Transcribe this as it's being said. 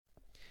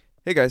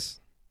Hey guys,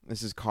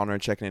 this is Connor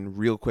checking in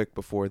real quick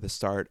before the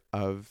start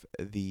of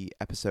the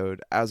episode.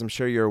 As I'm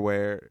sure you're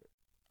aware,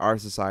 our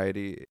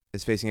society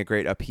is facing a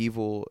great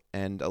upheaval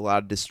and a lot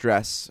of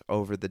distress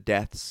over the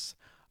deaths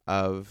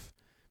of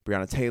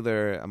Breonna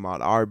Taylor, Ahmaud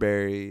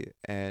Arbery,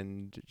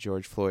 and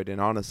George Floyd, and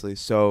honestly,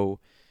 so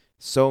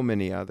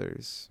many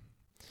others.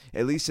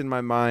 At least in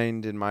my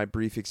mind, in my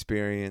brief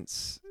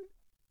experience,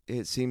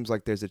 it seems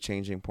like there's a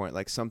changing point,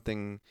 like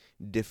something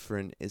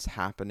different is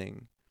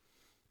happening.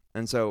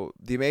 And so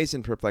the Amazed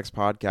and Perplexed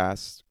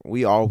podcast,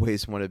 we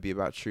always want to be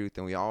about truth,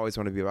 and we always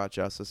want to be about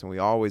justice, and we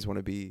always want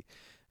to be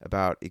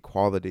about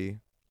equality.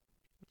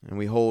 And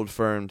we hold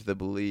firm to the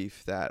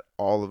belief that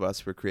all of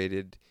us were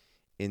created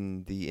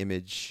in the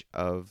image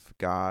of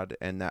God,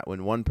 and that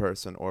when one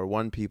person or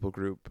one people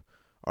group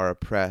are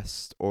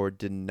oppressed or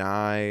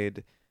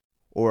denied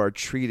or are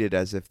treated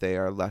as if they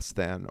are less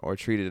than or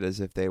treated as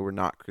if they were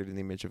not created in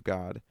the image of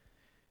God,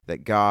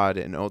 that God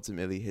and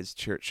ultimately his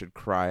church should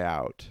cry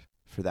out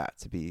for that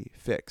to be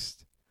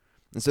fixed.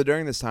 And so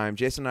during this time,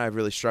 Jason and I have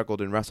really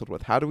struggled and wrestled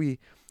with how do we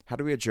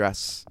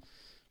address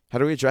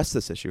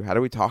this issue? How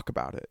do we talk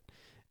about it?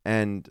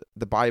 And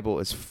the Bible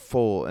is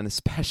full, and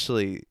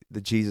especially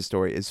the Jesus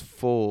story is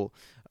full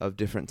of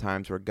different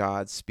times where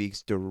God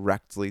speaks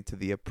directly to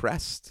the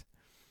oppressed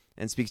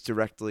and speaks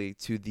directly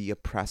to the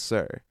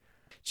oppressor.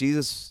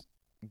 Jesus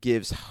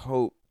gives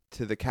hope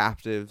to the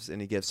captives,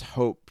 and he gives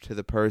hope to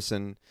the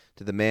person,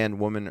 to the man,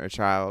 woman, or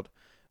child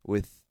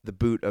with the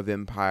boot of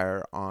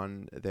empire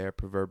on their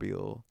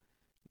proverbial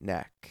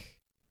neck.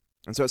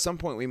 And so at some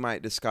point we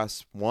might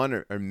discuss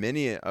one or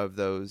many of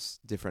those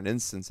different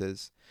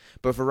instances.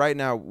 But for right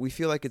now, we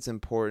feel like it's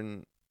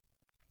important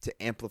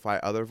to amplify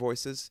other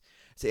voices,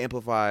 to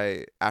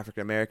amplify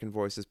African American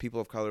voices,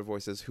 people of color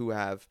voices who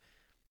have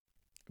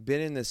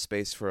been in this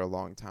space for a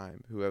long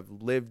time, who have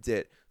lived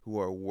it, who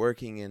are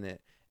working in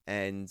it,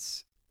 and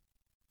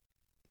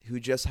who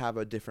just have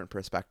a different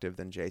perspective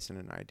than Jason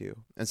and I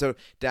do. And so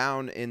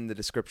down in the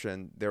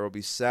description, there will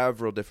be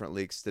several different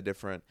links to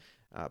different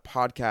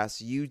podcasts,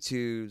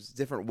 YouTubes,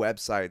 different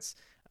websites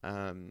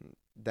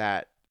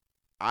that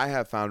I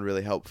have found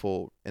really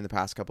helpful in the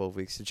past couple of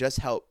weeks to just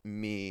help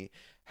me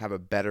have a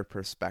better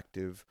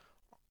perspective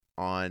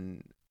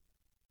on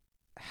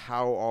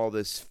how all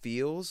this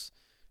feels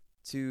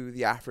to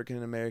the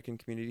African American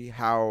community,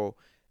 how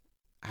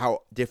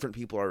different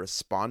people are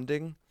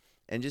responding,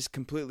 and just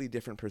completely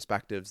different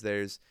perspectives.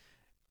 There's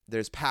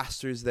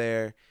pastors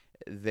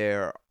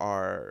there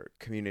are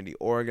community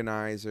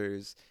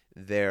organizers,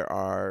 there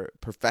are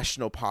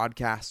professional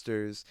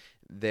podcasters,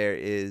 there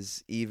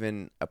is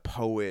even a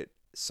poet,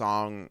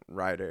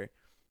 songwriter.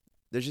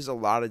 There's just a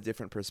lot of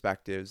different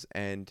perspectives,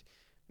 and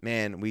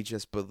man, we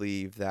just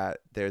believe that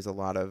there's a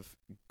lot of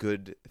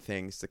good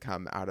things to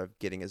come out of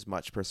getting as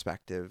much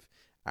perspective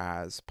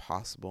as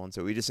possible. And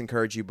so we just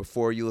encourage you,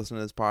 before you listen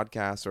to this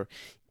podcast or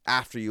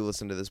after you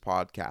listen to this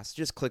podcast,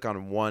 just click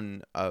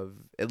on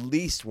at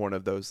least one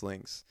of those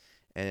links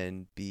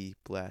and be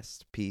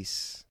blessed.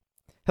 Peace.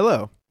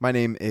 Hello, my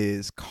name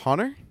is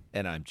Connor.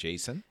 And I'm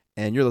Jason.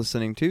 And you're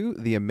listening to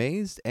the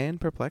Amazed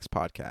and Perplexed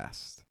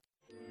podcast.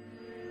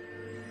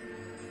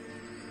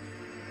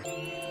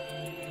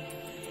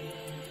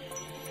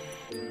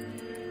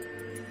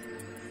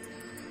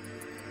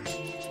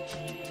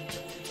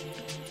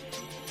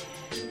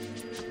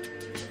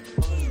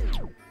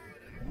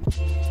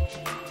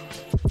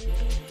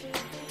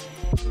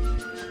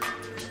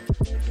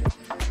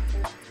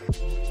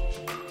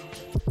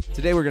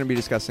 Today we're going to be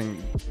discussing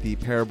the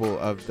parable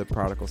of the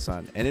prodigal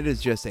son, and it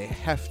is just a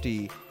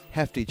hefty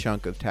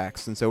chunk of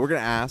text. And so we're going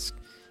to ask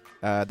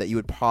that you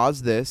would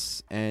pause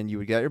this and you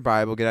would get out your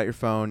Bible, get out your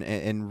phone,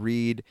 and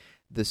read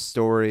the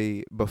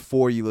story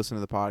before you listen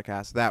to the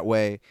podcast. That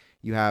way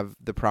you have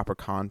the proper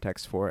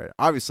context for it.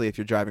 Obviously, if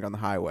you're driving on the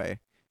highway,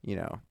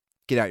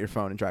 get out your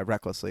phone and drive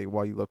recklessly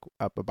while you look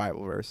up a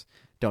Bible verse.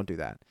 Don't do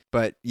that.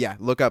 But yeah,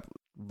 look up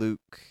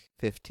Luke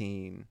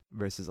 15,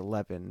 verses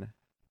 11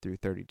 through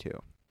 32.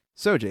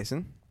 So,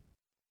 Jason,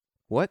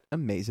 what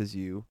amazes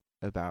you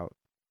about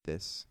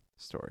this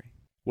story?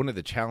 One of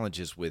the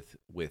challenges with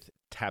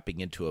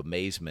tapping into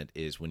amazement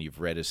is when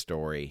you've read a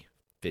story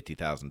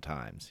 50,000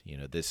 times.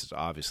 This is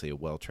obviously a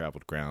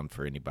well-traveled ground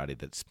for anybody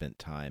that's spent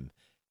time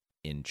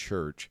in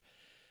church.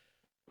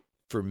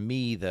 For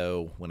me,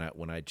 though,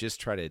 when I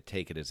just try to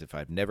take it as if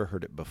I've never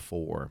heard it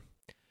before,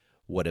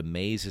 what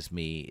amazes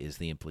me is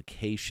the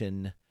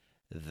implication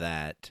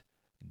that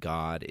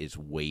God is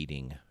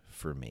waiting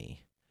for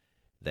me,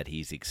 that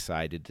he's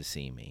excited to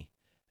see me,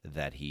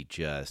 that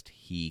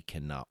he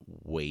cannot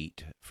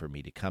wait for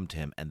me to come to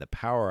him, and the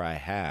power I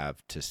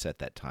have to set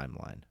that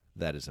timeline.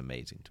 That is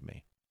amazing to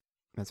me.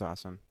 That's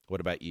awesome. What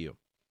about you?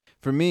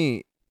 For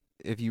me,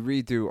 if you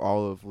read through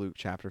all of Luke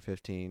chapter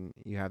 15,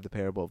 you have the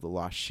parable of the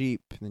lost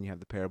sheep, and then you have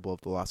the parable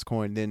of the lost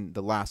coin, then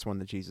the last one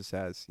that Jesus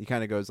says. He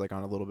kind of goes like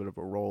on a little bit of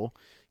a roll.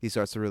 He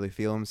starts to really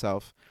feel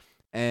himself.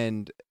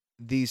 And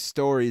these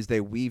stories, they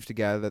weave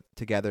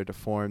together to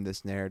form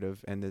this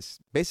narrative and this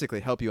basically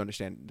help you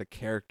understand the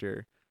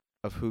character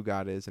of who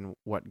God is and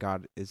what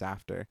God is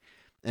after.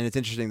 And it's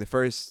interesting. The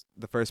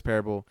first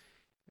parable,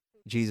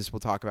 Jesus will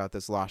talk about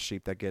this lost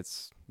sheep that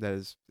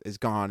is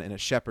gone, and a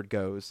shepherd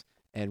goes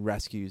and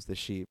rescues the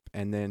sheep.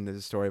 And then there's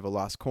a story of a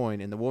lost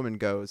coin, and the woman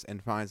goes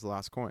and finds the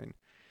lost coin.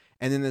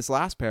 And then this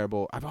last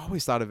parable, I've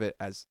always thought of it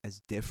as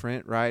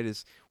different, right?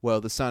 As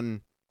well, the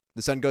son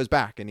goes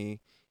back, and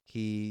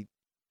he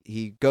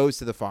goes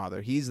to the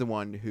father. He's the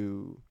one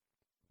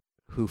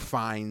who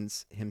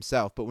finds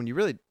himself. But when you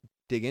really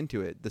dig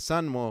into it, the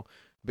son will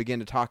begin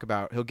to talk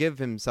about, he'll give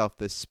himself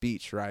this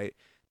speech, right?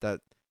 That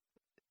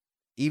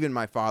even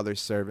my father's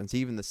servants,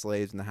 even the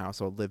slaves in the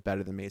household live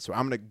better than me. So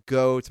I'm going to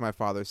go to my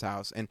father's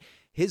house. And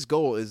his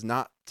goal is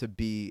not to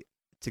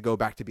go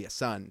back to be a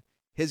son.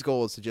 His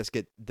goal is to just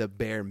get the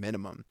bare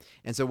minimum.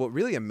 And so what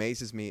really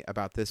amazes me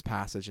about this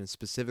passage, and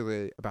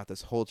specifically about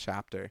this whole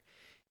chapter,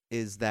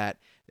 is that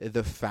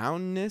the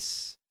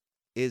foundness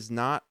is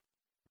not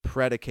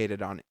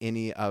predicated on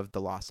any of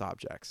the lost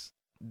objects.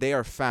 They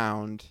are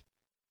found,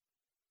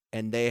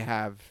 and they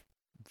have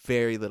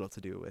very little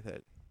to do with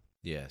it.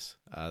 Yes,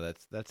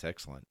 that's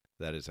excellent.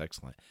 That is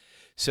excellent.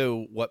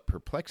 So what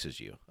perplexes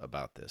you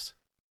about this?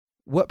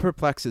 What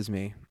perplexes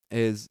me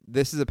is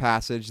this is a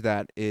passage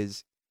that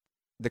is,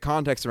 the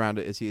context around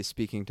it is he is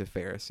speaking to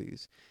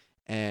Pharisees.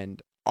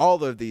 And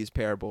all of these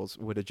parables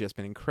would have just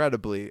been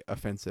incredibly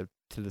offensive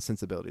to the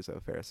sensibilities of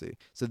a Pharisee.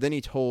 So then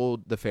he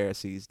told the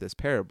Pharisees this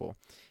parable.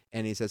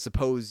 And he says,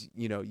 suppose,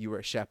 you were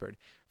a shepherd.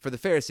 For the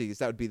Pharisees,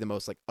 that would be the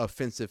most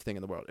offensive thing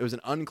in the world. It was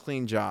an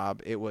unclean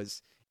job. It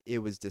was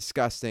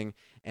disgusting,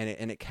 and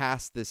it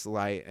cast this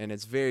light, and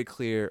it's very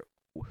clear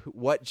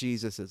what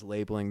Jesus is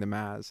labeling them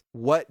as,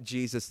 what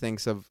Jesus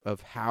thinks of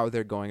how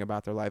they're going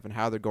about their life and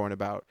how they're going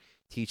about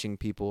teaching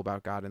people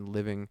about God and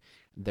living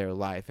their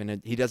life.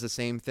 And he does the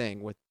same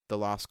thing with the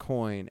lost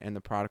coin and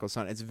the prodigal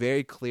son. It's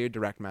very clear,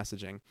 direct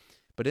messaging.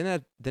 But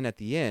then at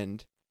the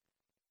end,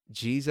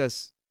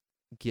 Jesus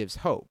gives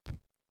hope.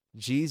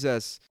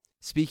 Jesus,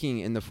 speaking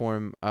in the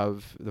form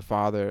of the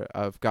Father,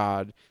 of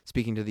God,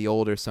 speaking to the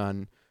older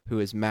son who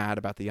is mad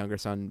about the younger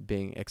son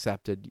being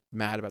accepted,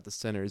 mad about the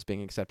sinners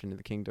being accepted into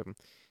the kingdom.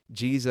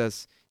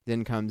 Jesus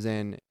then comes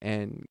in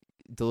and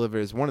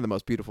delivers one of the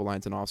most beautiful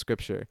lines in all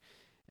Scripture.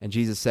 And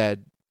Jesus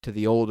said to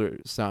the older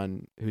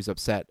son who's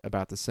upset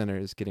about the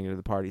sinners getting into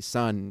the party,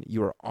 "Son,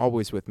 you are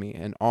always with me,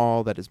 and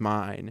all that is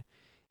mine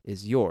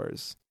is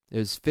yours. It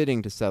is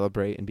fitting to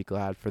celebrate and be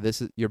glad, for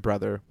this your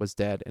brother was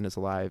dead and is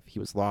alive. He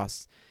was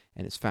lost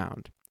and is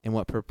found." And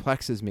what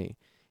perplexes me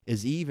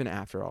is even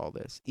after all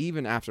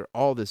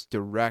this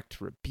direct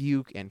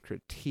rebuke and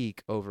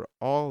critique over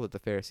all that the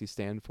Pharisees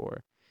stand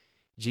for,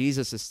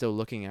 Jesus is still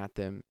looking at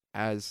them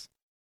as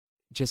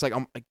just like,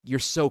 you're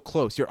so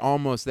close, you're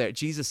almost there.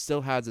 Jesus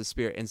still has his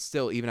Spirit, and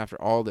still, even after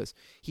all this,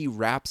 he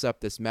wraps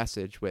up this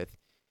message with,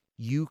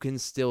 you can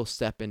still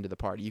step into the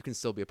party, you can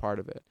still be a part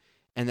of it.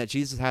 And that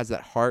Jesus has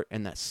that heart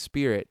and that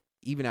Spirit,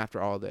 even after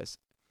all this.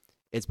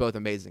 It's both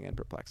amazing and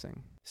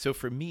perplexing. So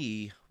for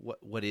me,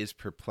 what is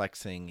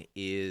perplexing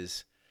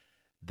is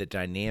the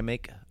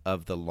dynamic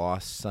of the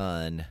lost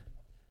son,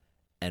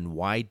 and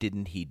why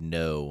didn't he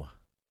know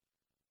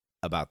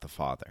about the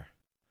Father?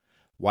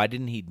 Why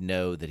didn't he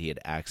know that he had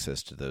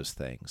access to those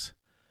things?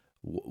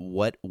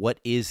 What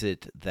is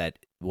it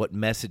what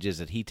messages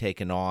had he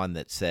taken on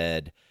that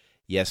said,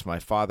 yes, my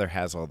Father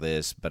has all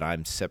this, but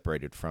I'm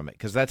separated from it?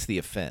 Because that's the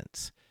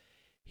offense.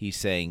 He's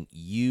saying,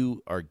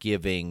 you are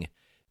giving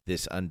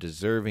this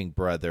undeserving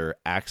brother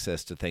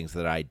access to things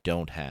that I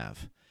don't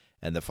have.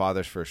 And the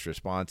Father's first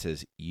response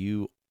is,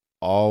 you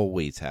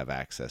always have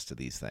access to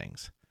these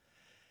things.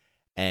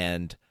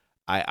 And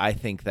I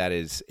think that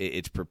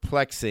it's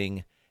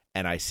perplexing,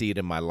 and I see it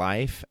in my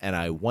life, and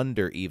I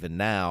wonder even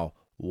now,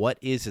 what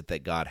is it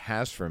that God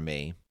has for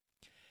me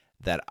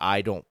that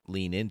I don't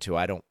lean into,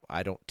 I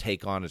don't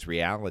take on as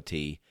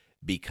reality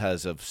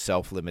because of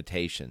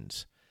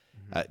self-limitations?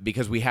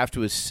 Because we have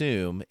to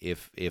assume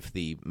if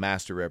the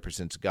master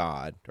represents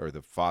God, or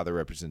the Father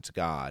represents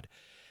God,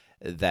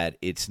 that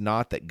it's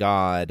not that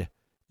God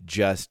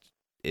just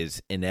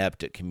is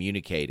inept at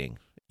communicating,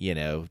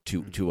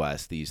 to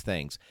us these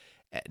things.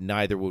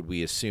 Neither would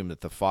we assume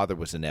that the Father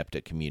was inept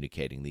at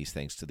communicating these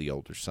things to the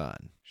older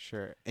son.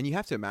 Sure. And you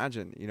have to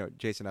imagine,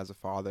 Jason, as a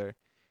father,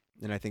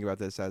 and I think about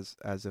this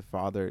as a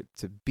father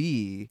to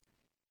be,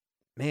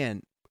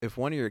 man, if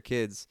one of your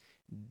kids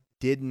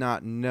did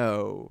not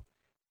know,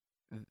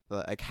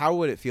 how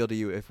would it feel to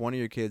you if one of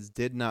your kids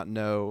did not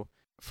know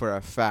for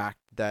a fact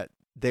that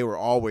they were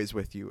always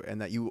with you,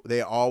 and that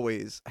they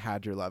always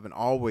had your love and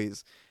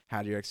always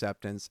had your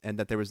acceptance, and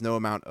that there was no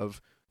amount of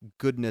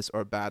goodness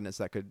or badness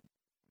that could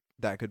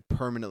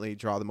permanently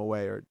draw them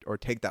away or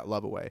take that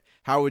love away?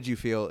 How would you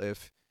feel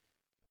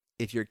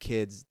if your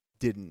kids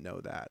didn't know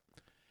that?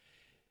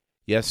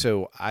 Yeah,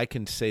 so I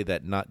can say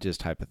that not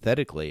just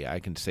hypothetically. I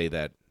can say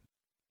that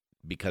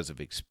because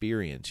of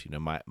experience.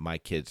 My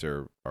kids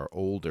are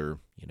older,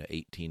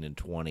 18 and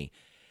 20,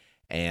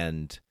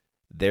 and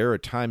there are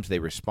times they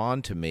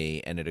respond to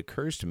me, and it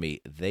occurs to me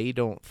they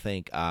don't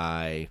think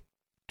I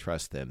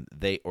trust them.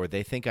 They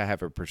think I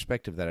have a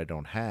perspective that I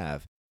don't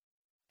have,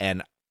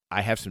 and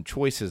I have some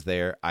choices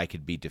there. I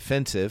could be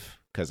defensive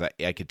because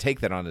I could take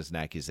that on as an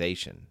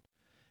accusation.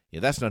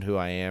 That's not who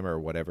I am or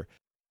whatever.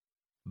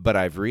 But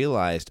I've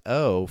realized,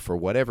 for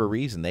whatever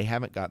reason, they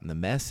haven't gotten the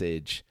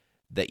message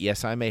that,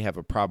 yes, I may have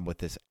a problem with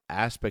this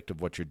aspect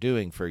of what you're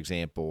doing, for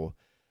example,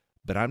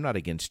 but I'm not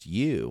against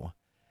you.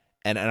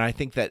 And I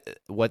think that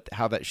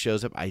how that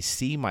shows up, I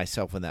see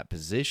myself in that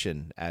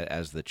position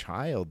as the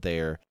child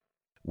there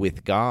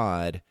with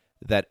God.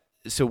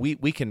 So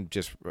we can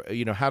just,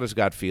 how does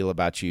God feel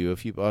about you?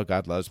 If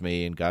God loves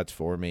me and God's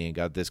for me and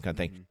God this kind of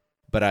thing. Mm-hmm.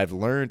 But I've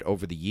learned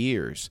over the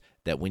years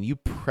that when you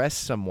press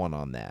someone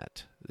on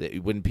that,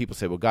 when people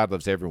say, well, God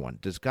loves everyone,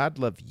 does God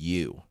love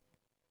you?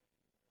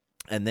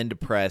 And then to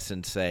press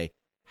and say,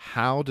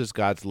 how does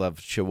God's love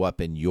show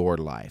up in your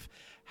life?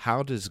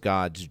 How does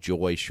God's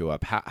joy show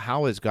up?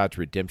 How is God's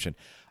redemption?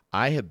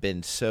 I have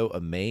been so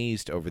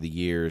amazed over the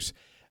years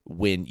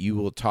when you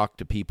will talk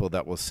to people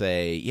that will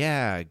say,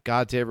 yeah,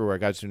 God's everywhere,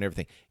 God's doing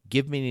everything.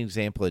 Give me an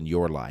example in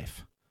your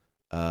life.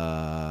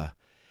 And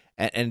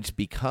it's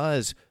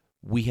because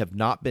we have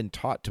not been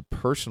taught to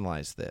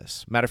personalize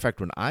this. Matter of fact,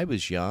 when I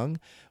was young,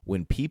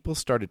 when people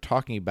started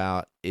talking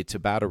about it's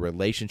about a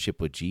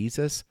relationship with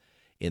Jesus,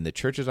 in the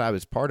churches I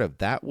was part of,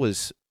 that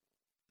was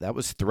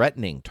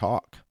threatening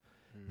talk.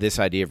 This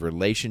idea of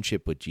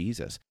relationship with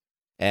Jesus.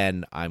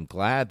 And I'm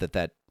glad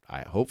that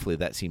hopefully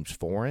that seems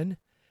foreign.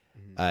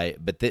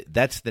 But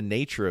that's the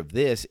nature of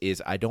this,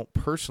 is I don't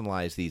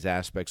personalize these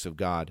aspects of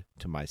God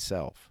to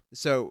myself.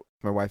 So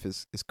my wife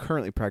is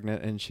currently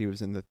pregnant, and she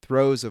was in the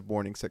throes of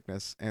morning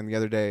sickness. And the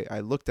other day I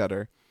looked at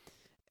her,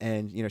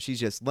 and she's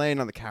just laying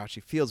on the couch.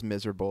 She feels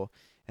miserable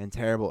and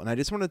terrible. And I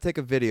just want to take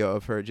a video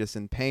of her just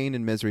in pain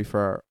and misery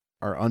for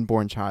our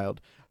unborn child,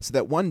 so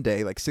that one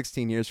day, like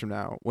 16 years from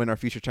now, when our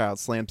future child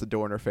slams the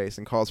door in her face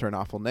and calls her an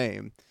awful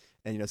name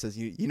and, says,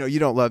 you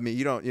don't love me,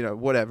 you don't,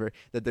 whatever,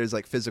 that there's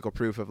like physical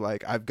proof of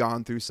like, I've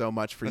gone through so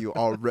much for you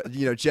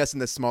already, just in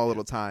this small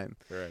little time.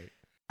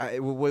 Right.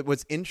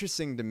 What's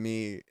interesting to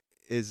me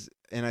is,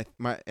 and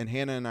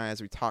Hannah and I,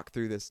 as we talk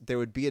through this, there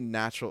would be a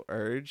natural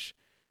urge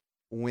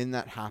when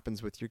that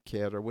happens with your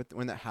kid, or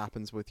when that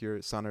happens with your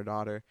son or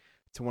daughter,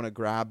 to want to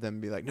grab them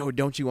and be like, no,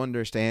 don't you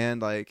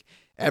understand? Like,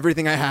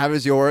 everything I have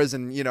is yours,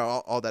 and,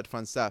 all that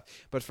fun stuff.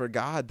 But for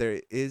God, there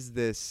is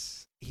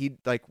this,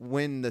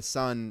 when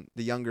the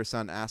younger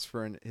son asks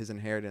for his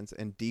inheritance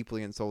and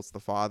deeply insults the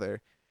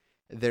father,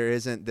 there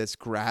isn't this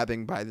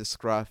grabbing by the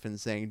scruff and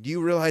saying, do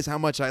you realize how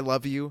much I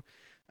love you?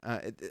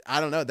 I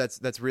don't know.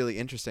 That's really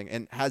interesting.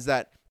 And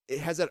it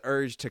has that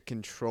urge to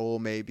control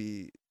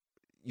maybe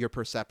your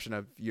perception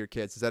of your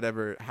kids. Has that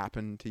ever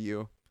happened to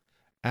you?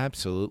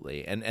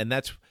 Absolutely. And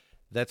that's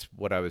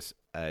what I was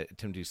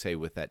attempting to say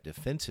with that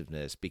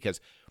defensiveness, because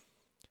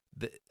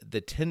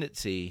the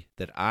tendency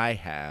that I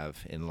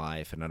have in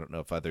life, and I don't know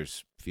if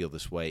others feel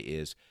this way,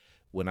 is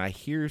when I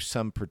hear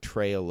some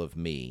portrayal of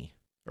me,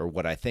 or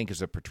what I think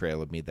is a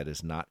portrayal of me that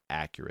is not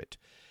accurate,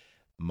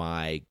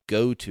 my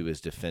go-to is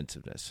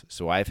defensiveness.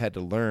 So I've had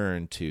to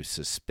learn to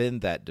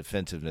suspend that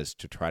defensiveness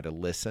to try to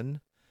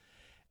listen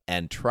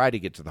and try to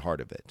get to the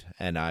heart of it.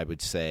 And I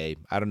would say,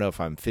 I don't know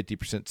if I'm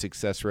 50%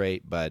 success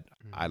rate, but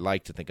I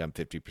like to think I'm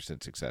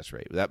 50% success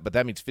rate. But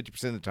that means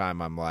 50% of the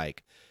time I'm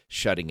like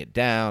shutting it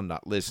down,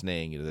 not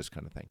listening, this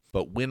kind of thing.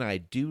 But when I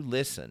do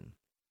listen,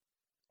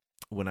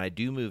 when I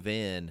do move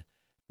in,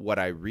 what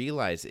I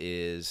realize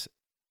is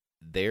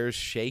there's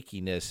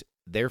shakiness,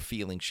 they're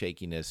feeling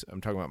shakiness. I'm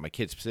talking about my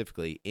kids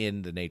specifically,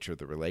 in the nature of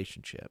the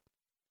relationship.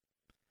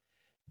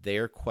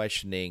 They're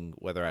questioning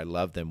whether I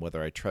love them,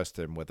 whether I trust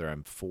them, whether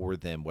I'm for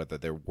them, whether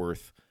they're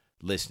worth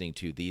listening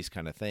to, these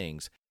kind of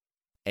things.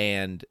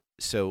 And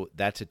so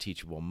that's a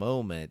teachable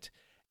moment.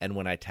 And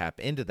when I tap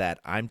into that,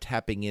 I'm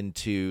tapping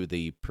into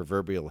the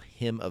proverbial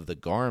hem of the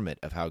garment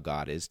of how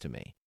God is to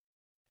me.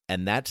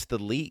 And that's the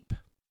leap.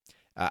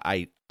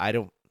 I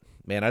don't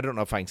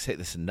know if I can say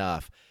this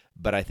enough,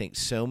 but I think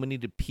so many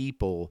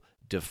people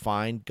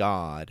define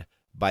God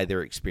by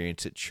their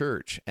experience at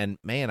church. And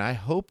man, I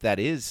hope that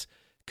is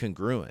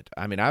congruent.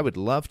 I mean, I would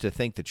love to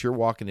think that you're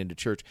walking into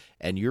church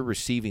and you're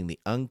receiving the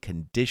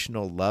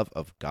unconditional love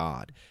of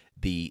God,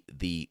 the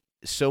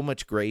so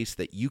much grace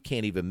that you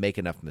can't even make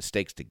enough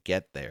mistakes to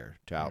get there,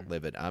 to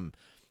outlive it.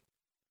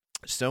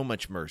 So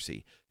much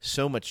mercy,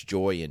 so much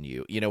joy in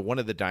you. One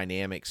of the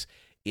dynamics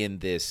in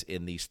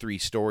these three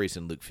stories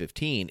in Luke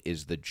 15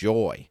 is the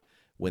joy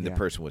when the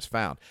person was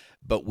found.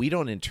 But we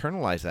don't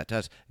internalize that to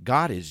us.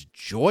 God is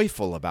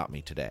joyful about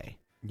me today.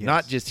 Yes.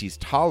 Not just he's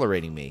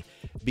tolerating me,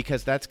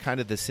 because that's kind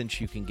of the sense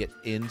you can get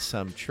in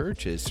some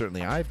churches,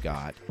 certainly I've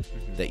got,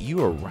 that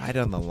you are right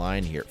on the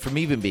line here from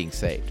even being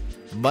saved,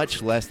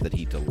 much less that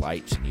he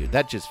delights in you.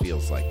 That just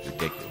feels like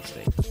ridiculous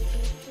thing.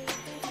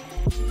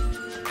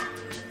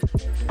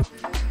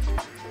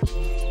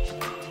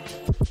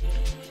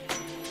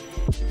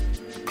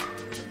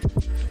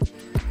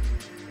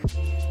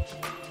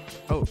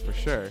 Oh, for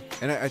sure.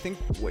 And I think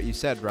what you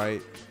said,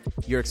 right,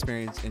 your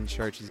experience in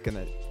church is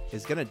gonna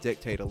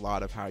dictate a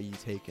lot of how you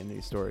take in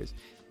these stories.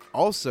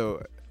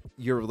 Also,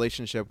 your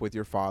relationship with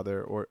your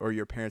father or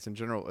your parents in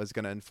general is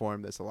going to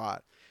inform this a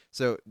lot.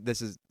 So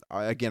this is,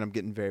 again, I'm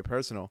getting very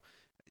personal.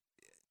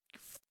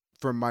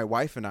 For my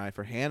wife and I,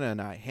 for Hannah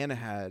and I, Hannah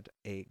had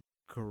a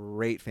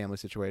great family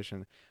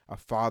situation, a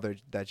father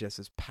that just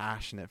is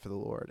passionate for the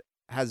Lord,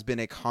 has been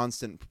a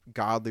constant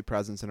godly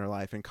presence in her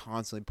life and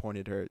constantly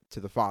pointed her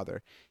to the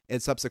Father.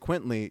 And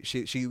subsequently,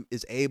 she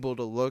is able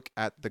to look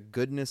at the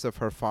goodness of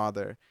her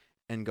father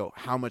and go,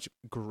 how much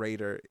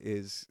greater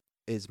is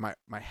my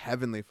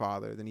heavenly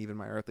Father than even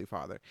my earthly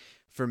father.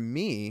 For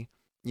me,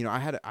 I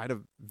had a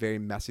very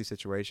messy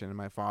situation, and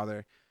my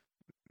father,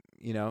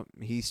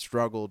 he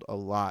struggled a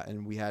lot,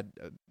 and we had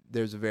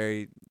there's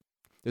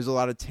a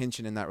lot of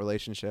tension in that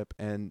relationship,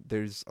 and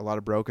there's a lot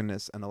of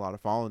brokenness and a lot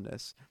of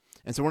fallenness.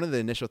 And so one of the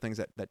initial things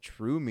that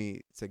drew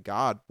me to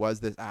God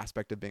was this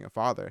aspect of being a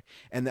father.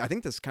 And I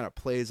think this kind of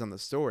plays on the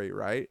story,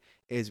 right?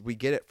 Is we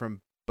get it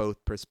from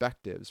both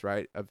perspectives,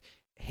 right? Of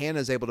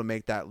Hannah's able to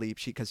make that leap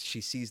because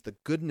she sees the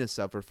goodness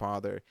of her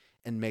father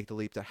and make the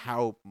leap to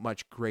how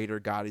much greater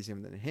God is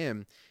even than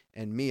him.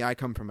 And me, I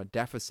come from a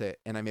deficit,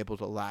 and I'm able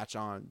to latch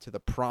on to the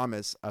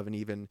promise of an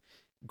even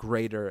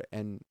greater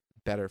and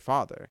better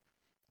father.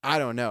 I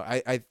don't know.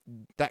 I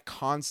that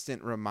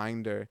constant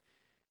reminder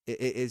it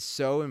is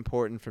so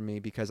important for me,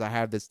 because I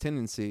have this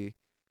tendency,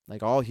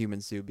 like all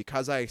humans do,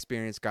 because I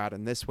experience God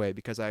in this way,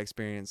 because I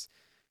experience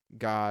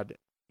God,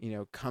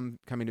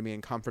 coming to me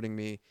and comforting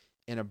me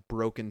in a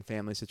broken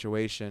family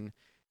situation,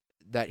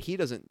 that he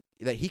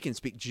can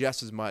speak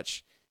just as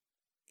much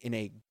in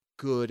a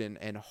good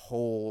and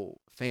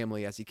whole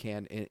family as he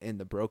can in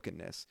the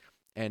brokenness.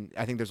 And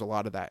I think there's a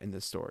lot of that in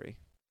this story.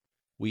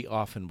 We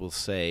often will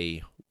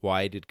say,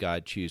 why did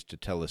God choose to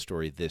tell a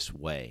story this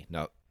way?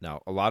 Now,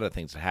 a lot of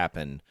things that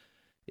happen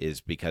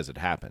is because it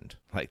happened.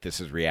 Like, this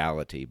is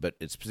reality. But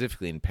it's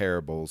specifically in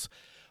parables,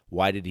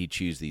 why did he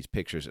choose these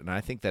pictures? And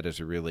I think that is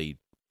a really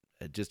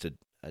just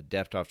a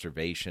deft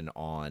observation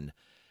on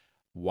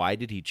why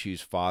did he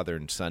choose father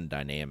and son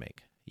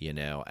dynamic,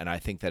 And I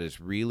think that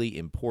is really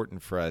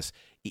important for us.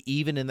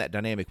 Even in that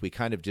dynamic, we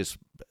kind of just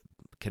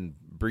can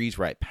breeze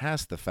right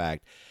past the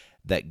fact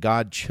that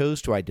God chose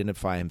to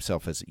identify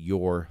himself as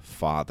your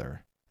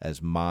father,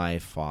 as my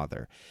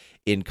father,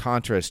 in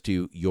contrast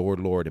to your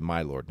Lord and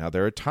my Lord. Now,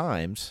 there are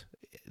times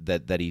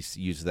that he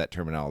uses that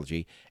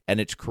terminology,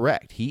 and it's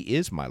correct. He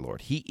is my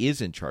Lord. He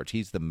is in charge.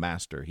 He's the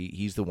master.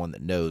 He's the one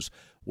that knows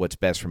what's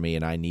best for me,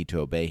 and I need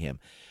to obey him.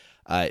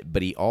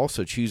 But he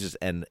also chooses,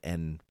 and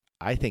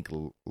I think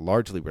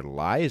largely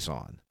relies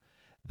on,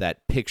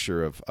 that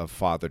picture of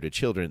father to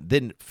children.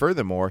 Then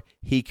furthermore,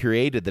 he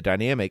created the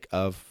dynamic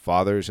of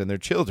fathers and their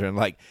children.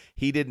 Like,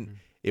 he didn't,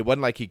 it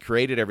wasn't like he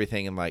created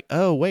everything and like,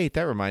 oh, wait,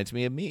 that reminds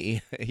me of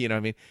me. You know what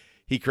I mean?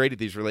 He created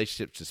these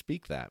relationships to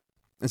speak that.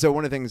 And so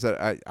one of the things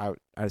that I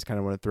just kind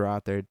of want to throw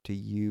out there to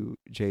you,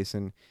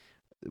 Jason,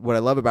 what I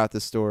love about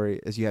this story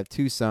is you have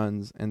two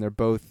sons, and they're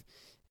both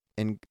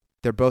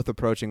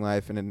approaching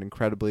life in an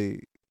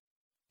incredibly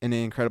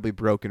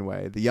broken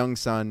way. The young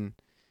son,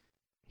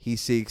 he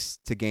seeks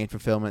to gain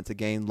fulfillment, to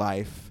gain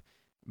life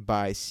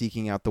by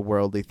seeking out the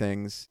worldly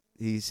things.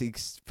 He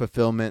seeks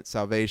fulfillment,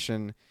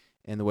 salvation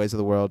in the ways of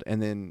the world.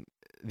 And then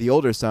the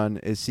older son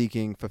is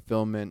seeking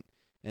fulfillment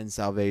and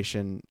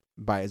salvation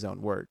by his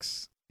own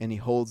works. And he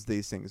holds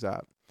these things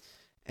up.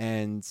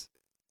 And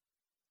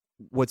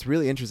what's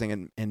really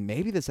interesting, and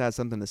maybe this has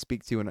something to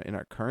speak to in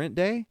our current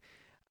day,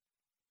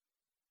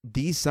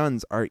 these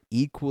sons are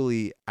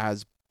equally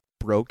as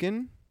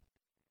broken.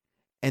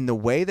 And the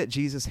way that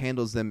Jesus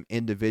handles them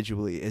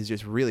individually is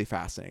just really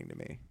fascinating to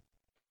me.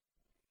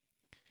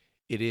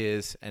 It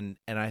is, and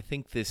I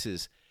think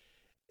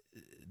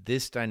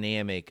this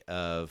dynamic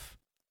of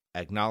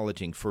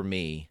acknowledging for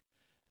me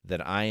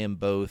that I am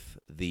both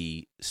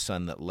the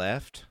son that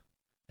left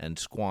and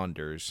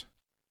squanders,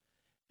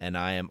 and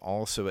I am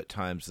also at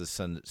times the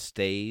son that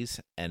stays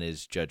and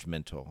is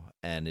judgmental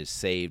and is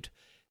saved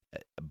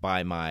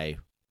by my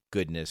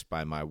goodness,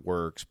 by my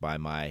works, by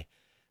my,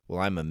 well,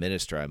 I'm a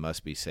minister, I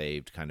must be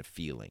saved kind of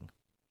feeling,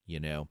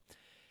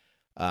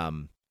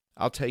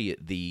 I'll tell you,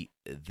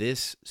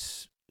 this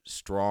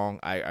strong,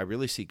 I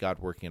really see God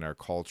working in our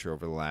culture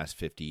over the last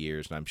 50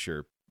 years, and I'm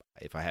sure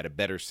if I had a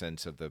better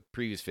sense of the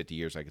previous 50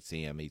 years, I could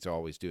see him. He's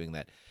always doing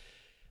that.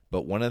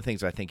 But one of the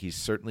things I think he's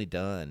certainly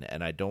done,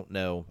 and I don't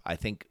know, I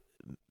think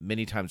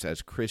many times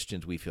as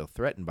Christians we feel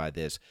threatened by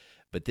this,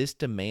 but this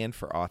demand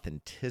for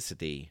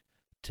authenticity,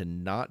 to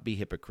not be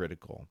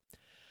hypocritical,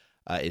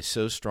 is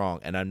so strong.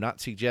 And I'm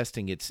not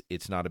suggesting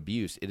it's not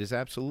abused. It is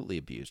absolutely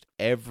abused.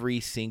 Every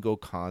single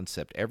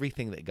concept,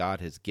 everything that God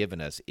has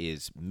given us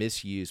is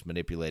misused,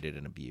 manipulated,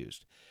 and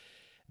abused.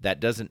 That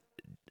doesn't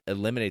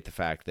eliminate the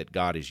fact that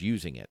God is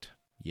using it.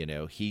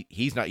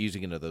 He's not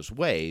using it in those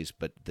ways,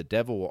 but the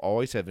devil will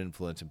always have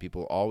influence, and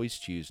people will always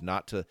choose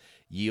not to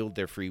yield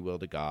their free will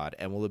to God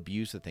and will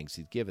abuse the things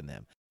he's given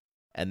them.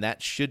 And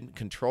that shouldn't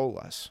control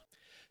us.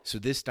 So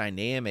this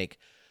dynamic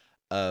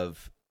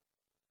of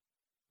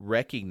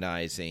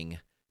recognizing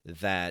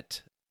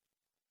that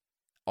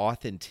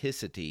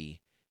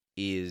authenticity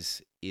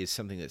is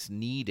something that's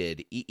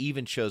needed,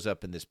 even shows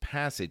up in this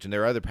passage, and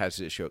there are other passages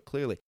that show it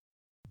clearly.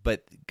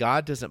 But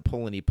God doesn't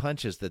pull any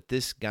punches that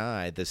this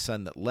guy, the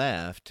son that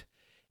left,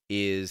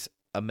 is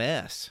a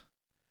mess.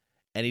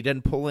 And he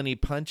doesn't pull any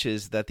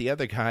punches that the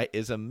other guy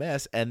is a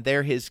mess, and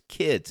they're his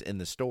kids in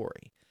the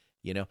story,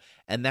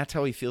 And that's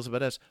how he feels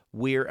about us.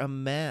 We're a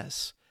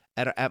mess.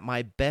 At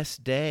my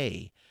best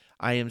day,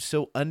 I am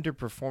so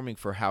underperforming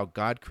for how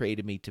God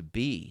created me to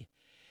be.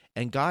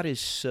 And God is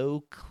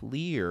so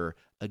clear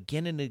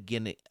again and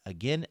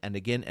again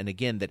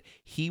that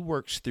he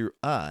works through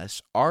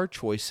us, our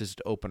choices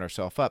to open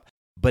ourselves up.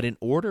 But in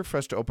order for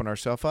us to open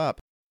ourselves up,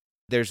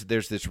 there's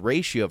this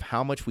ratio of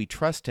how much we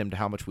trust him to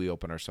how much we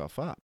open ourselves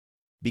up.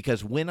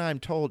 Because when I'm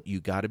told, you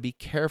got to be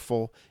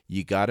careful,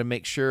 you got to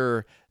make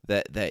sure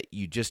that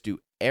you just do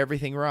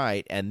everything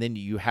right, and then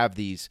you have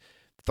these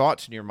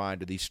thoughts in your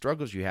mind or these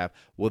struggles you have,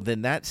 well,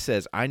 then that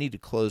says I need to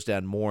close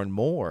down more and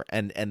more.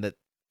 And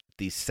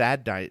the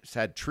sad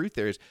truth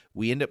there is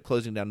we end up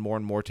closing down more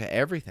and more to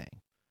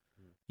everything,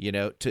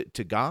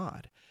 to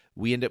God.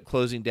 We end up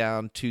closing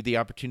down to the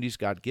opportunities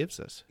God gives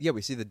us. Yeah,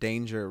 we see the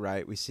danger,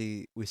 right? We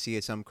see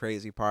some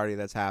crazy party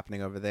that's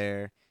happening over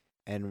there,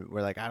 and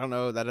we're like, I don't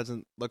know, that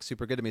doesn't look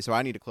super good to me, so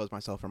I need to close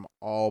myself from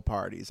all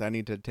parties. I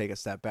need to take a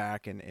step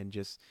back and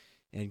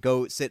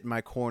go sit in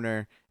my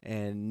corner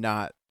and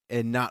not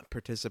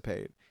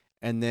participate.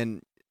 And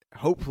then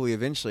hopefully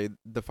eventually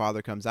the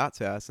Father comes out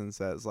to us and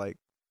says like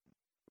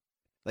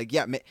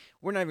yeah,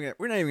 we're not even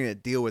gonna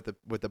deal with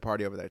the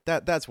party over there.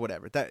 That's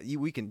whatever.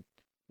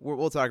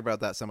 We'll talk about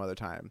that some other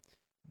time.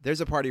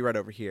 There's a party right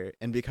over here,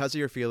 and because of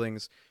your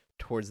feelings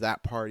towards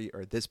that party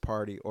or this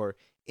party or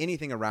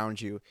anything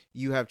around you,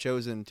 you have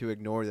chosen to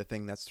ignore the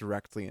thing that's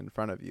directly in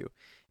front of you.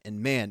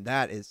 And man,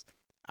 that is,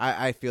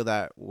 I feel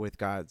that with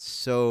God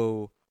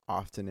so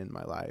often in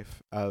my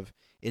life.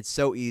 It's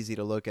so easy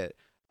to look at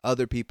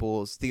other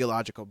people's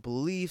theological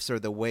beliefs or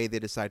the way they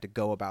decide to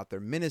go about their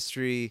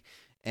ministry,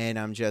 and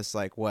I'm just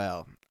like,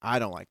 well, I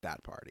don't like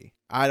that party.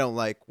 I don't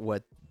like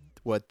what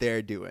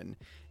they're doing.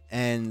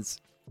 And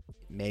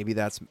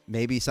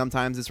maybe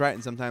sometimes it's right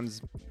and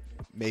sometimes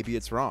maybe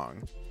it's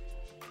wrong.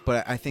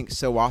 But I think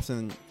so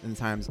often in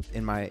times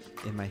in my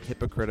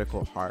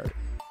hypocritical heart,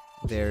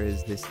 there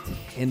is this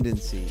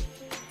tendency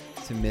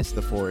to miss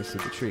the forest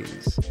of the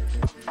trees.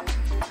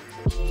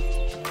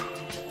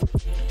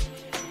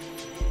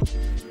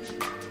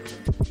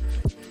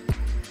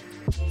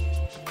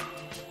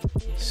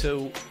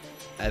 So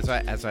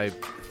as I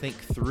think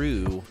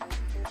through,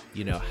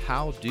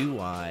 how do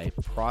I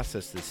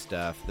process this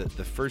stuff?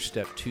 The first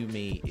step to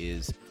me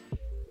is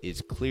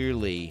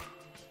clearly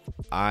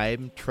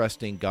I'm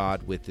trusting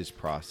God with this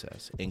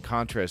process. In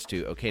contrast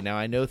to, okay, now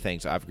I know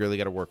things. I've really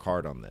got to work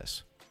hard on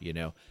this.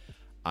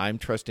 I'm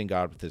trusting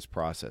God with this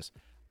process.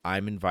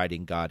 I'm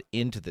inviting God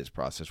into this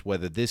process.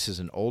 Whether this is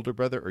an older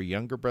brother or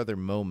younger brother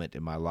moment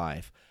in my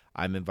life,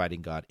 I'm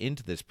inviting God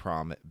into this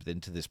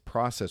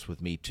process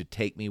with me to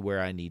take me where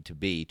I need to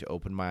be, to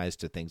open my eyes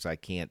to things I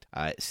can't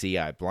see,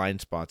 I have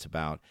blind spots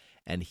about,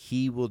 and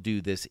he will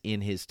do this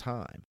in his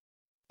time.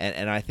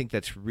 And I think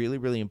that's really,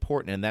 really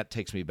important, and that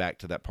takes me back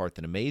to that part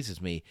that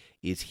amazes me,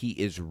 is he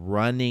is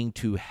running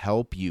to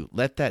help you.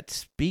 Let that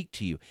speak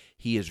to you.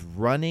 He is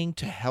running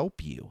to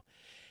help you.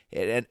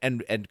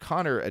 And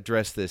Connor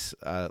addressed this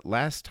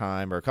last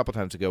time or a couple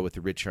times ago with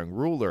the rich young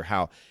ruler,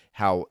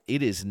 how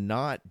it is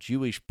not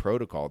Jewish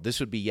protocol.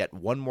 This would be yet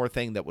one more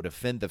thing that would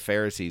offend the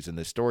Pharisees in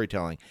the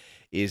storytelling,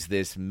 is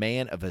this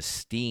man of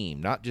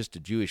esteem, not just a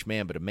Jewish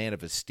man, but a man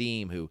of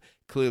esteem who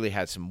clearly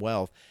had some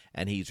wealth,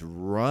 and he's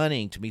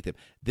running to meet them.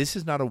 This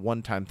is not a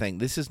one-time thing.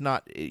 This is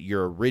not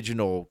your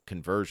original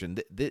conversion.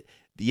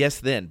 Yes,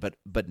 then,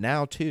 but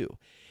now too.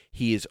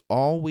 His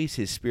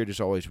spirit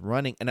is always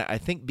running, and I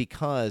think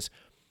because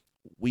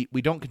we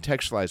don't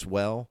contextualize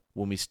well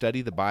when we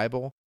study the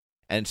Bible,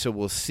 and so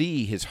we'll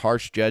see his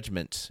harsh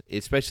judgments,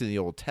 especially in the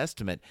Old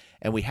Testament,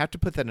 and we have to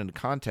put that into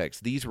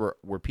context. These were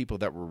people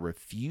that were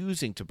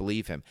refusing to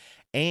believe him,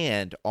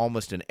 and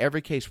almost in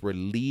every case were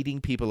leading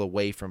people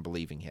away from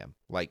believing him,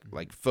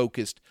 like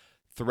focused,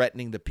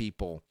 threatening the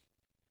people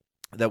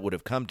that would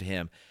have come to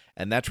him,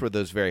 and that's where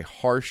those very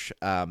harsh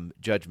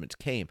judgments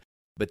came.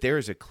 But there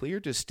is a clear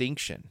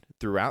distinction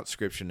throughout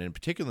Scripture, and in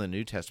particular in the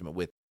New Testament,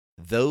 with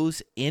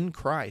those in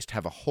Christ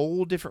have a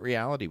whole different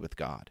reality with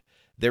God.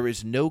 There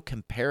is no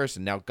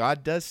comparison. Now,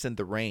 God does send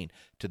the rain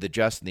to the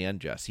just and the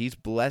unjust. He's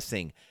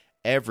blessing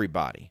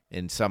everybody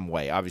in some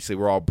way. Obviously,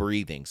 we're all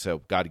breathing,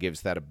 so God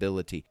gives that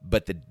ability.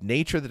 But the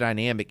nature of the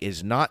dynamic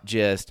is not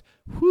just,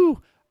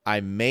 I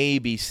may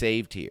be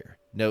saved here.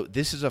 No,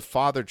 this is a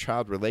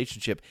father-child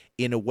relationship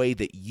in a way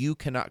that you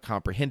cannot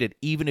comprehend it,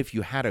 even if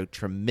you had a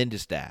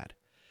tremendous dad.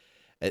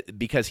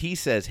 Because he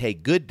says, hey,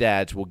 good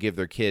dads will give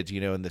their kids,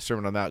 in the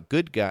Sermon on the Mount,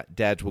 good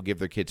dads will give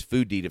their kids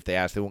food to eat if they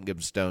ask. They won't give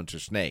them stones or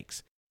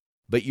snakes.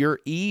 But you're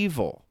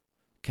evil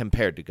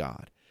compared to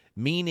God,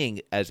 meaning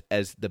as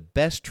the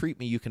best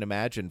treatment you can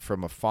imagine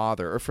from a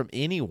father or from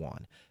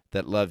anyone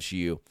that loves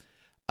you,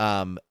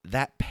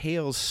 that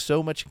pales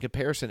so much in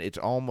comparison, it's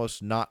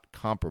almost not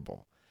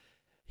comparable.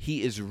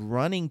 He is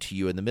running to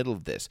you in the middle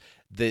of this.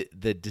 The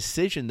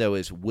decision, though,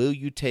 is will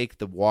you take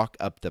the walk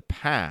up the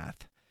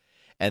path?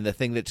 And the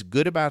thing that's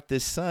good about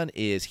this son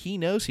is he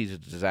knows he's a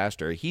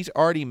disaster. He's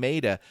already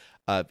made a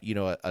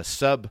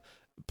sub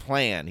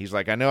plan. He's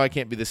like, I know I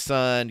can't be the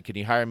son. Can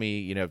you hire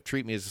me?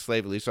 Treat me as a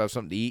slave. At least I'll have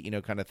something to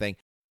eat. Kind of thing.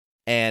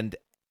 And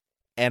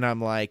I'm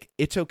like,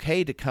 it's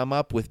okay to come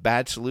up with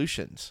bad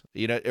solutions.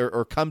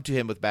 Or come to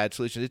him with bad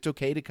solutions. It's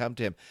okay to come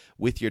to him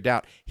with your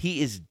doubt.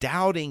 He is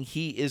doubting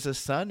he is a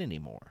son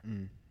anymore,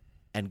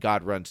 and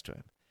God runs to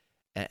him.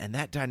 And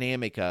that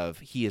dynamic of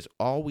he is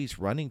always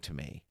running to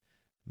me.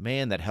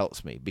 Man, that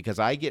helps me because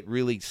I get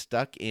really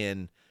stuck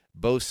in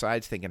both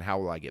sides thinking, how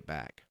will I get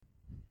back?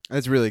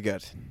 That's really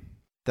good.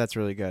 That's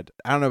really good.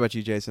 I don't know about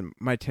you, Jason.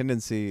 My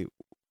tendency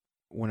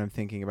when I'm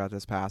thinking about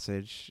this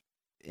passage,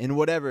 in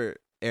whatever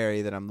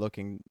area that I'm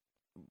looking,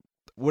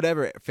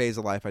 whatever phase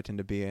of life I tend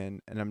to be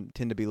in, and I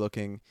tend to be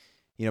looking,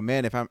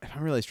 man, if I'm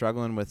really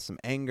struggling with some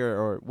anger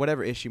or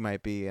whatever issue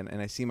might be, and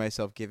I see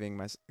myself giving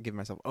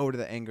myself over to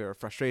the anger or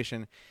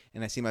frustration,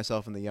 and I see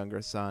myself in the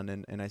younger son,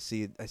 and I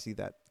see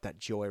that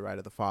joy, right,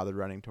 of the father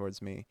running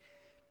towards me.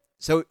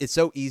 So it's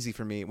so easy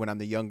for me when I'm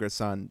the younger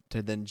son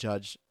to then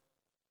judge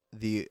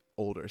the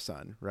older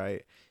son,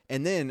 right?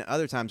 And then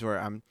other times where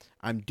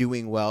I'm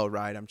doing well,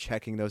 right? I'm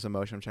checking those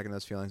emotions, I'm checking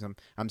those feelings,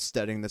 I'm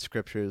studying the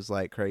scriptures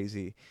like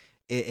crazy.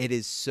 It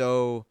is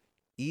so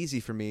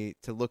easy for me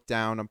to look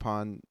down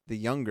upon the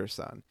younger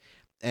son,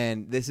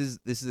 and this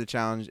is a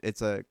challenge.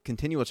 It's a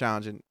continual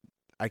challenge, and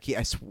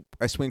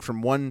I swing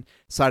from one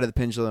side of the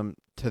pendulum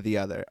to the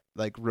other,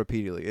 like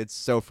repeatedly. It's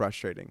so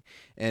frustrating,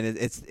 and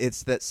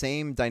it's that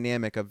same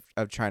dynamic of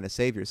trying to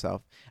save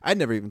yourself. I'd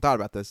never even thought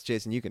about this,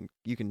 Jason. You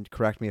can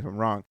correct me if I'm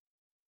wrong.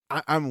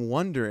 I'm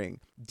wondering,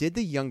 did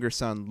the younger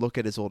son look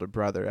at his older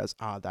brother as,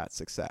 that's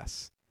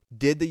success?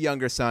 Did the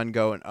younger son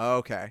go and,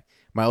 okay,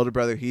 my older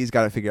brother, he's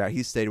got to figure out.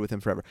 He's stayed with him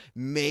forever.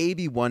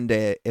 Maybe one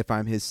day, if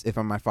I'm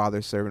my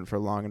father's servant for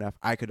long enough,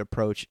 I could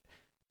approach,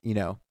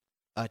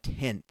 a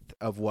tenth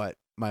of what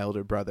my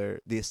older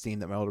brother, the esteem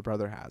that my older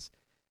brother has.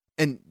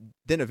 And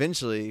then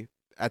eventually,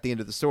 at the end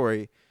of the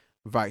story,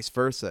 vice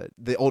versa.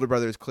 The older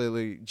brother is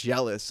clearly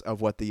jealous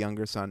of what the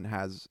younger son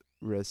has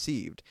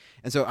received.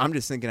 And so I'm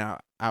just thinking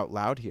out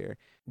loud here.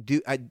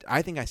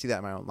 I think I see that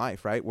in my own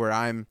life, right? Where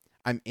I'm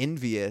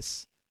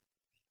envious.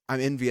 I'm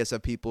envious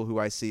of people who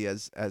I see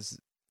as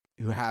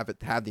who have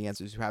the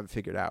answers, who have it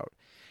figured out.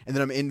 And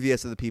then I'm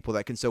envious of the people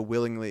that can so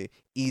willingly,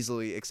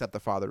 easily accept the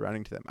Father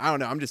running to them. I don't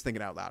know. I'm just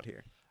thinking out loud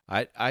here.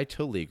 I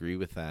totally agree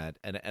with that.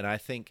 And I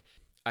think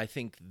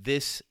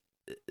this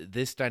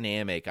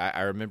dynamic,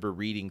 I remember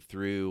reading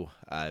through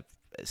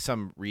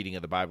some reading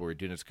of the Bible we were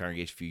doing as a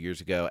congregation a few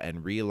years ago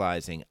and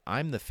realizing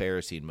I'm the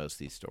Pharisee in most of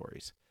these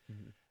stories.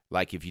 Mm-hmm.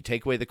 Like if you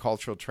take away the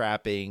cultural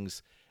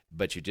trappings,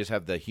 but you just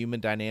have the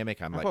human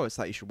dynamic, I've always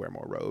thought you should wear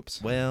more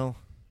robes. Well,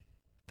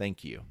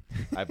 thank you.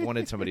 I've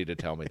wanted somebody to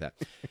tell me that.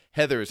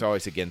 Heather is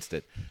always against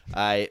it.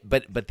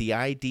 But the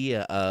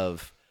idea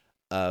of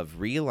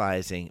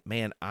realizing,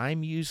 man,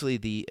 I'm usually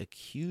the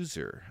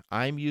accuser.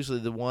 I'm usually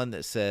the one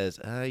that says,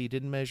 you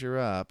didn't measure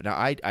up. Now,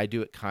 I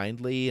do it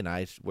kindly, and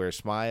I wear a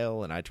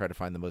smile, and I try to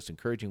find the most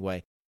encouraging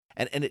way.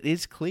 And it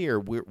is clear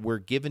we're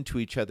given to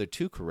each other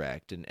to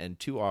correct and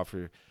to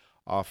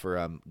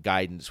offer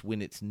guidance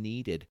when it's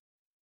needed.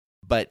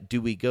 But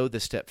do we go the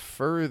step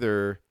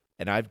further?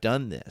 And I've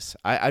done this.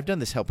 I've done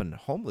this helping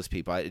homeless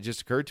people. It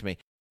just occurred to me,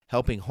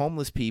 helping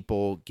homeless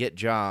people get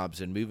jobs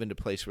and move into a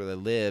place where they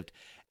lived.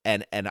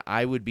 And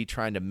I would be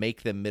trying to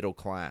make them middle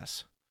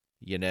class,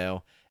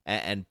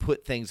 and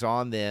put things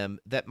on them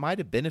that might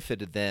have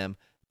benefited them,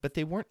 but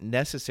they weren't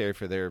necessary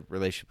for their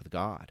relationship with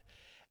God.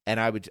 And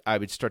I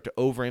would start to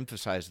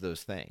overemphasize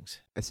those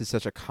things. This is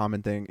such a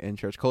common thing in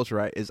church culture,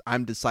 right? Is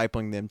I'm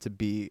discipling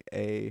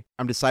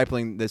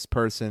this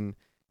person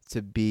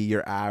to be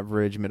your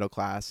average middle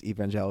class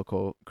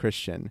evangelical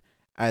Christian,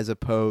 as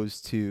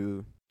opposed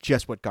to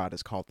just what God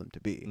has called them to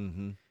be.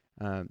 Mm-hmm.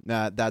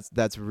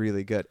 That's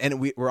really good, and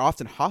we're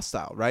often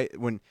hostile, right?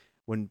 When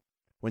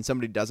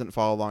somebody doesn't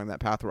follow along that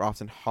path, we're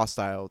often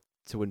hostile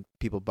to when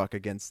people buck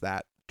against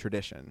that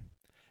tradition.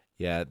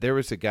 Yeah, there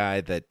was a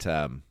guy that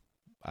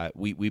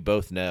we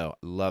both know.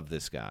 Love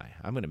this guy.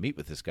 I'm going to meet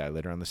with this guy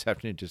later on this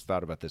afternoon. Just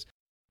thought about this,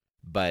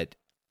 but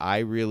I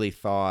really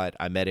thought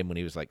I met him when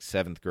he was like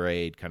 7th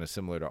grade, kind of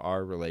similar to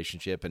our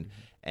relationship,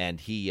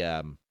 and he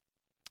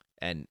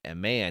and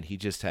man, he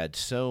just had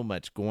so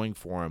much going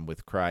for him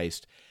with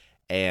Christ.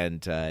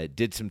 And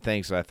did some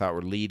things that I thought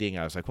were leading.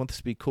 I was like, won't this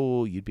be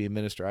cool? You'd be a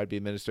minister, I'd be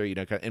a minister,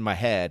 kind of in my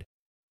head.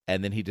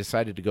 And then he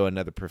decided to go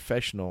another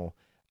professional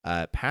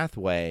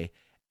pathway.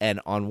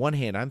 And on one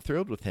hand, I'm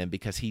thrilled with him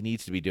because he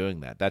needs to be doing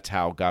that. That's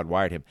how God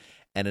wired him.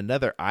 And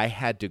another, I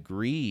had to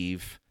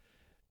grieve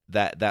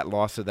that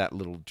loss of that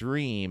little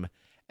dream.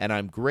 And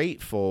I'm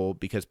grateful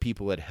because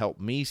people had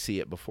helped me see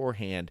it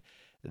beforehand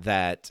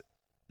that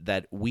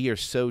we are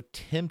so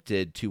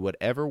tempted to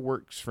whatever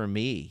works for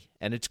me,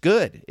 and it's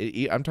good.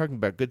 I'm talking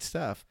about good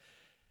stuff.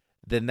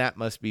 Then that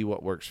must be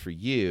what works for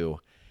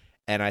you,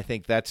 and I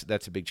think that's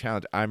a big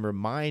challenge. I'm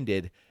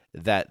reminded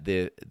that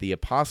the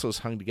apostles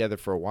hung together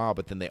for a while,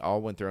 but then they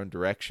all went their own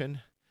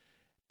direction,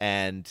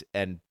 and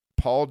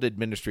Paul did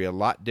ministry a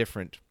lot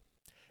different.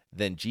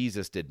 then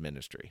Jesus did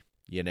ministry,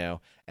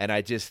 And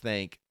I just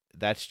think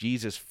that's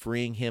Jesus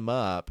freeing him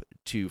up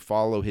to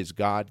follow his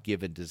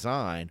God-given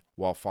design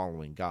while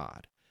following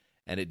God.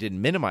 And it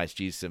didn't minimize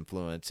Jesus'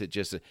 influence. It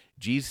just,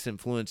 Jesus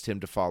influenced him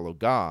to follow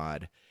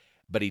God,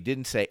 but he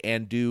didn't say,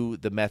 and do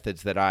the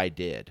methods that I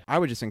did. I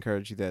would just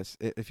encourage you this.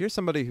 If you're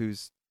somebody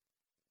who's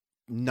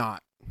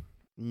not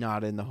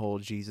in the whole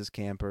Jesus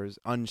campers,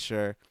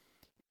 unsure,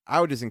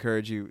 I would just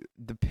encourage you,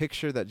 the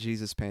picture that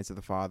Jesus paints of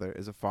the Father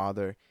is a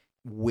father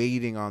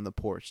waiting on the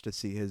porch to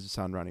see his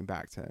son running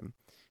back to him.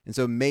 And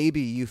so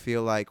maybe you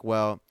feel like,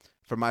 well,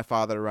 for my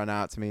father to run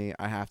out to me,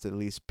 I have to at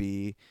least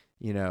be,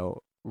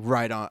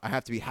 right on, I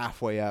have to be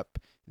halfway up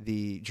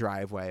the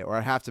driveway, or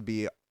I have to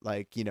be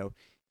like,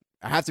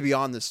 I have to be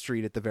on the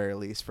street at the very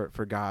least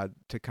for God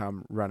to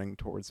come running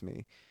towards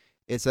me.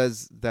 It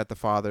says that the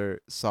Father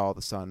saw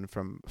the Son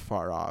from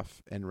far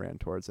off and ran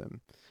towards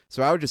him.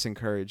 So I would just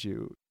encourage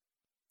you,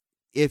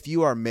 if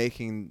you are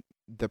making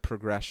the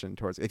progression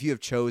towards, if you have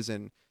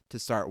chosen to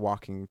start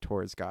walking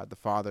towards God, the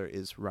Father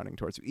is running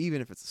towards you.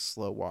 Even if it's a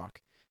slow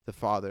walk, the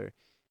Father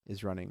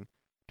is running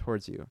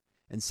towards you.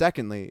 And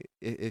secondly,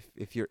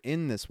 if you're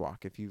in this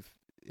walk,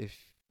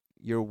 if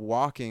you're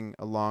walking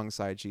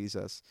alongside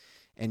Jesus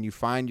and you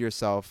find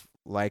yourself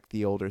like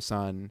the older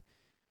son,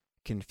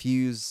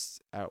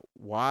 confused at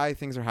why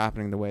things are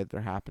happening the way that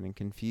they're happening,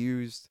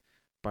 confused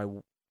by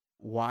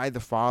why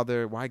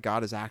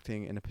God is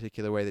acting in a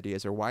particular way that he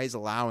is, or why he's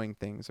allowing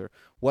things, or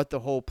what the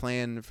whole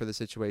plan for the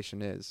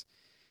situation is,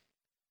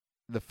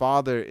 the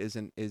Father is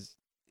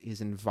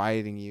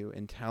inviting you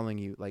and telling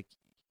you, like,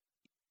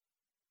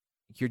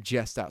 you're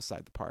just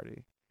outside the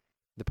party.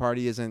 The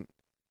party isn't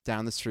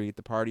down the street.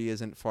 The party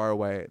isn't far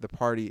away. The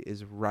party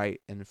is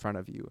right in front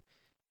of you.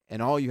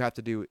 And all you have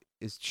to do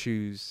is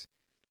choose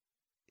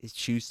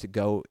to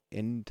go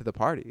into the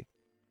party,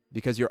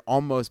 because you're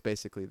almost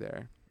basically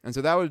there. And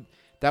so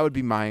that would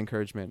be my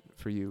encouragement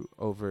for you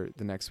over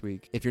the next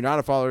week. If you're not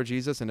a follower of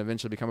Jesus and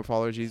eventually become a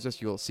follower of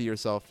Jesus, you'll see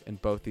yourself in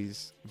both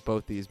these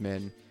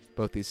men,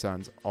 both these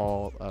sons,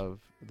 all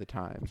of the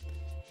time.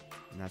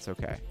 And that's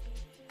okay.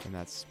 And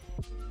that's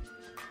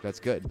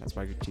good. That's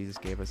why Jesus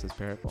gave us this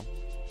parable.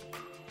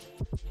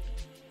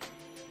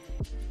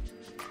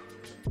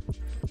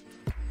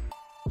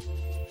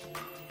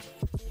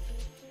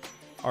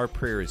 Our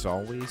prayer is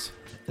always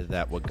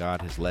that what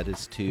God has led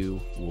us to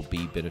will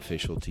be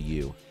beneficial to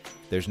you.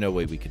 There's no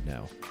way we could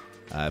know.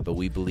 But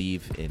we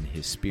believe in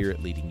his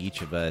Spirit leading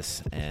each of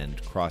us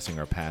and crossing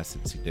our paths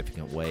in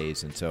significant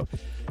ways. And so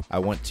I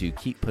want to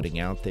keep putting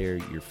out there,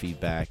 your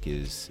feedback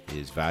is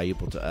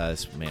valuable to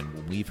us. Man,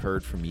 when we've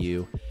heard from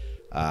you,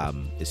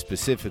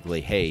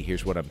 specifically, hey,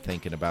 here's what I'm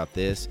thinking about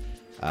this,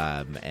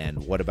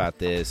 and what about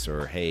this,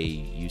 or hey,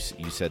 you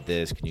said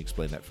this, can you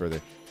explain that further?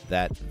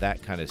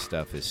 That kind of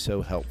stuff is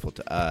so helpful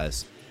to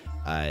us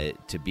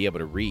to be able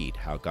to read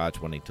how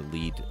God's wanting to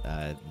lead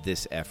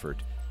this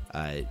effort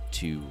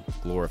to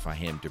glorify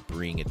him, to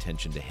bring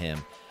attention to him,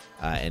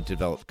 and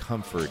develop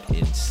comfort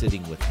in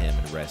sitting with him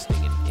and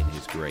resting in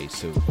his grace.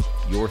 So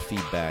your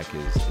feedback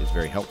is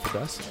very helpful to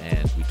us,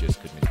 and we just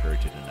couldn't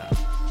encourage it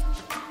enough.